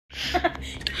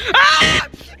Ah!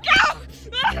 Go!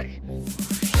 Ah!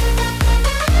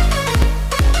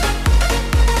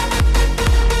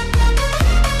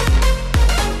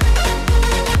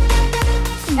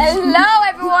 Hello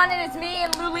everyone, it is me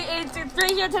and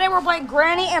Loue823 here. Today we're playing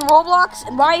Granny and Roblox.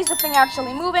 And why is the thing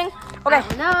actually moving? Okay.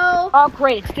 No. Oh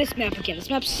great, it's this map again. This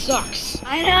map sucks.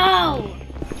 I know.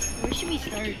 Where should we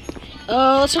start?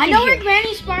 Let's I know where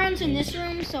Granny spawns in this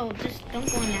room, so just don't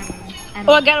go in that room.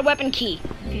 Oh, I got a weapon key.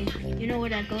 Okay, you know where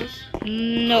that goes?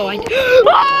 No, I don't.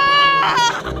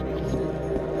 Ah!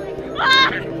 Ah!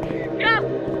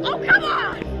 No! Oh, come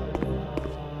on!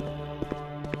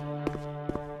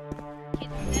 Okay,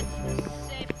 that's the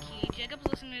safe key. Jacob's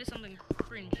listening to something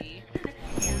cringy.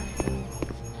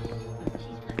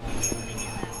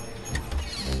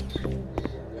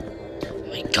 Oh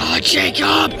my God,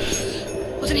 Jacob!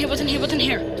 What's in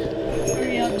here?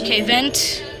 Hurry up, Okay,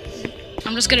 vent.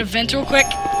 I'm just gonna vent real quick.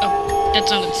 Oh, that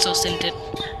sounded so scented.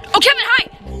 Oh, Kevin, hi!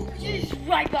 She's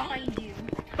right behind you.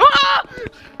 Ah!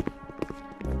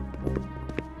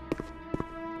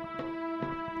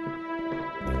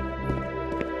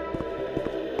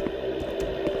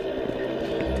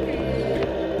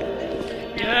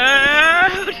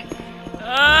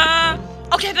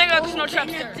 Okay, thank God there's no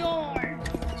traps there. Door.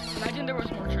 Imagine there was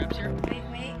more traps here. Wait.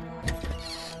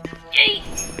 Yay!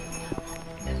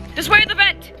 This way is the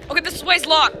vent. Okay, this way's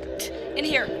locked. In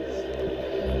here.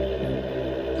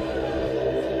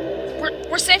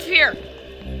 We're safe here.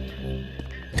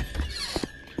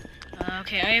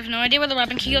 Okay, I have no idea where the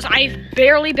weapon key goes. I've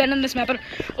barely been in this map. But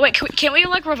oh, wait, can't we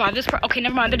like revive this? Okay,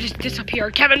 never mind. They just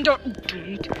disappeared. Kevin, don't.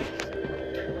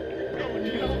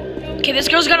 Okay, this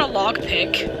girl's got a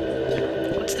lockpick.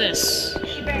 What's this?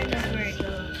 She better know where it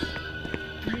goes.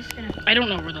 I'm just gonna. I don't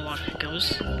know where the lockpick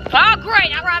goes. Oh, great!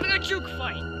 Now we're having a juke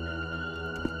fight.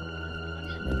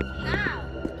 How?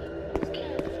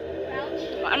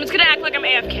 I'm just gonna act like I'm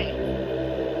AFK.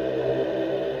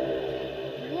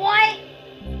 What?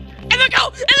 And then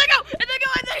go!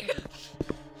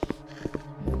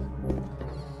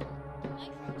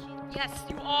 Yes,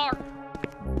 you are.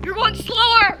 You're going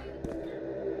slower.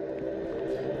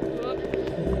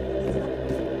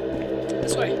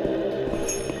 This way.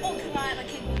 Oh God, I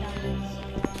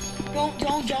can't go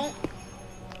down. Don't.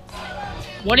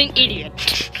 What an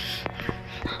idiot.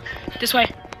 This way.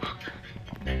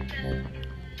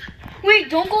 Wait,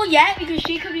 don't go yet because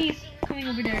she could be coming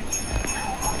over there.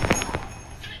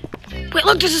 Wait,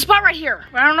 look, there's a spot right here.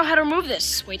 I don't know how to remove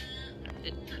this. Wait.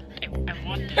 I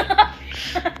want this.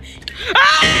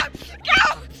 Ah!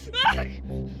 Go! Ah!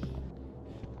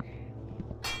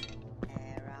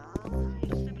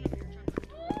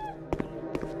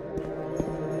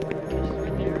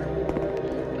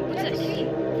 What's this?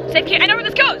 Safe key. I know where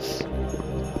this goes.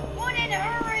 What in a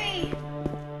hurry?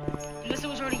 Unless it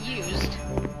was already used.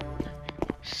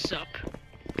 Sup.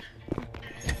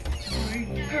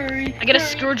 Hurry. I get a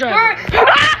screwdriver.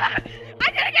 Ah!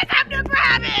 I didn't get time to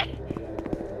grab it!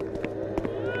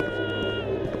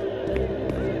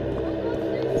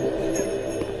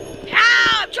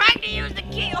 Ah! I'm trying to use the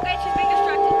key! Okay, she's being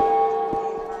distracted.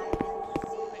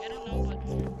 Wait, I don't know, but...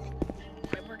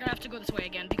 Wait, we're gonna have to go this way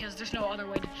again because there's no other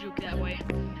way to juke that way.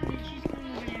 She's going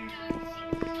over there.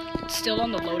 It's still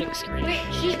on the loading screen. Wait,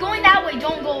 she's going that way.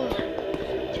 Don't go.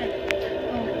 Check.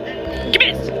 Oh. Give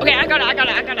me this! Okay, I got it.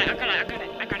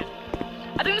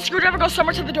 I think the screwdriver goes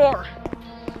somewhere to the door.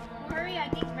 Hurry, I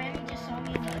think Granny just saw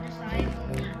me on the other side.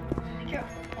 Be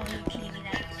careful. Oh, you're kidding me.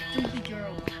 That stupid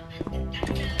girl.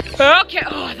 Okay,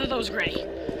 oh, I thought that was Granny.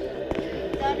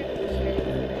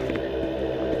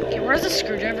 Okay, where does the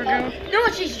screwdriver go? No,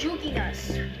 she's juking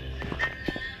us.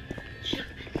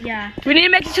 Yeah. We need to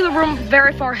make it to the room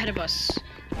very far ahead of us.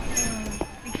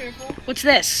 Be careful. What's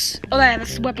this? Oh,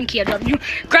 that's the weapon key I dropped. You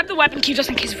grab the weapon key just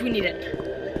in case if we need it.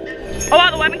 Oh wow,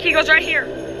 the weapon key goes right here.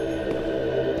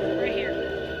 Right here.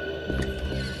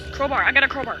 Crowbar, I got a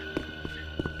crowbar.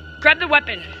 Grab the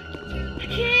weapon. I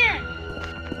can't.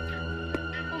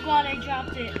 Oh God, I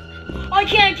dropped it. I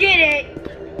can't get it.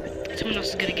 Someone else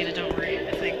is gonna get it, don't worry,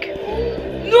 I think.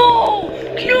 No!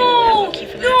 Okay, No! key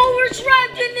for that. No, we're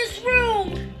trapped in this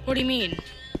room. What do you mean?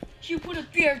 She put a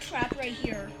bear trap right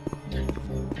here.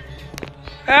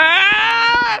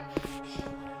 Ah!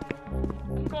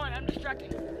 I'm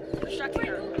distracting her.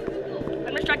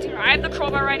 I'm distracting her. I have the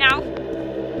crowbar right now.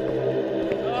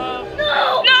 No!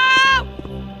 No!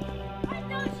 I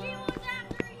thought she was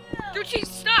after you. Dude, she's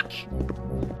stuck. She's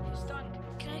stunned.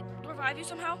 Can I revive you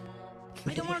somehow?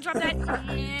 I don't want to drop that.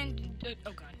 And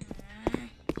oh God.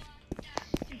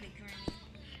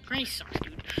 Granny sucks,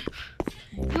 dude.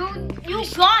 You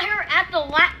got her at the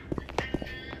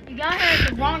You got her at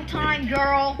the wrong time,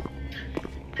 girl.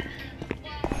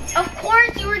 Of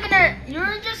course you were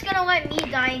just gonna let me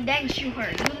die and then shoot her.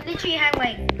 You literally had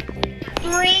like 3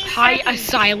 Hi, a seconds.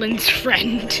 silence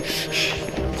friend.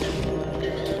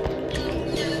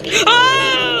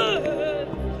 Ah!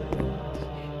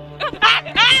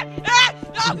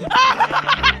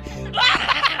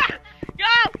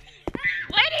 Go!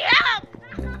 Lady, help!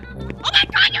 Oh my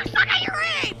god, you suck at your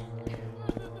aim!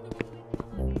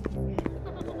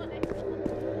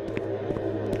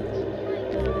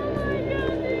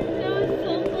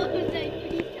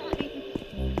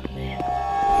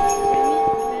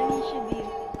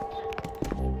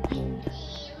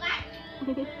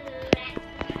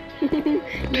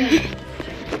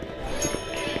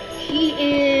 She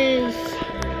is.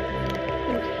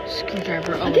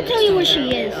 Screwdriver. I can tell you where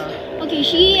she is. Okay,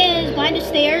 she is by the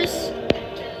stairs.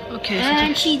 Okay.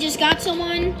 And she just got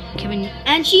someone. Kevin.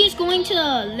 And she is going to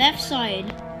the left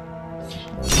side.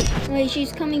 Wait,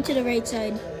 she's coming to the right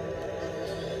side.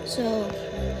 So,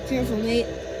 careful, mate.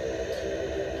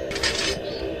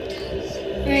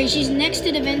 Alright, she's next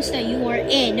to the vents that you are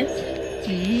in.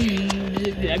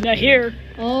 I'm not here.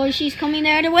 Oh, she's coming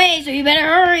the other way, so you better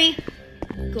hurry.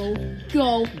 Go,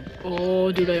 go.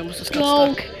 Oh, dude, I almost just Go.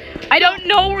 got stuck. I don't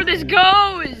know where this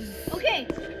goes. Okay,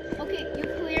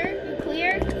 you're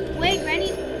clear, Wait,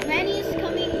 Granny's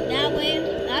coming that way.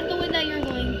 Not the way that you're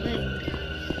going,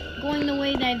 but going the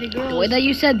way that the girl. The way that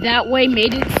you said that way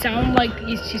made it sound like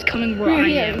she's coming where I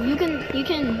am.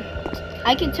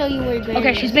 I can tell you where Granny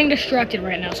Okay, is. she's being distracted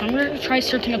right now, so I'm gonna try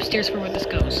searching upstairs for where this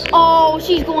goes. Oh,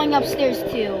 she's going upstairs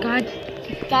too. God.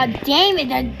 God damn it,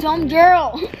 that dumb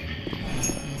girl.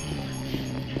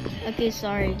 Okay,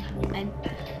 sorry.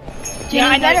 Yeah,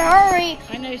 I You better hurry.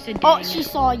 I know you said. Oh, dang she it.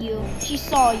 saw you. She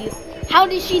saw you. How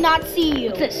did she not see you?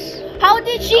 What's this? How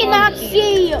did she not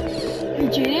see you? You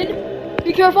cheated?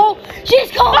 Be careful.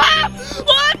 She's coming. Ah!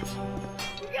 What?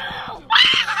 Go.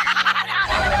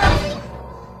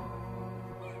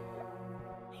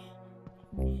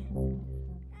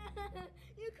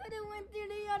 You could have went through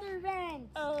the other vent.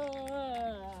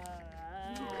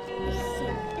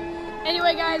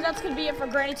 Anyway, guys, that's gonna be it for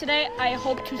Granny today. I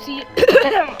hope to see you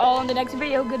all in the next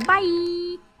video. Goodbye.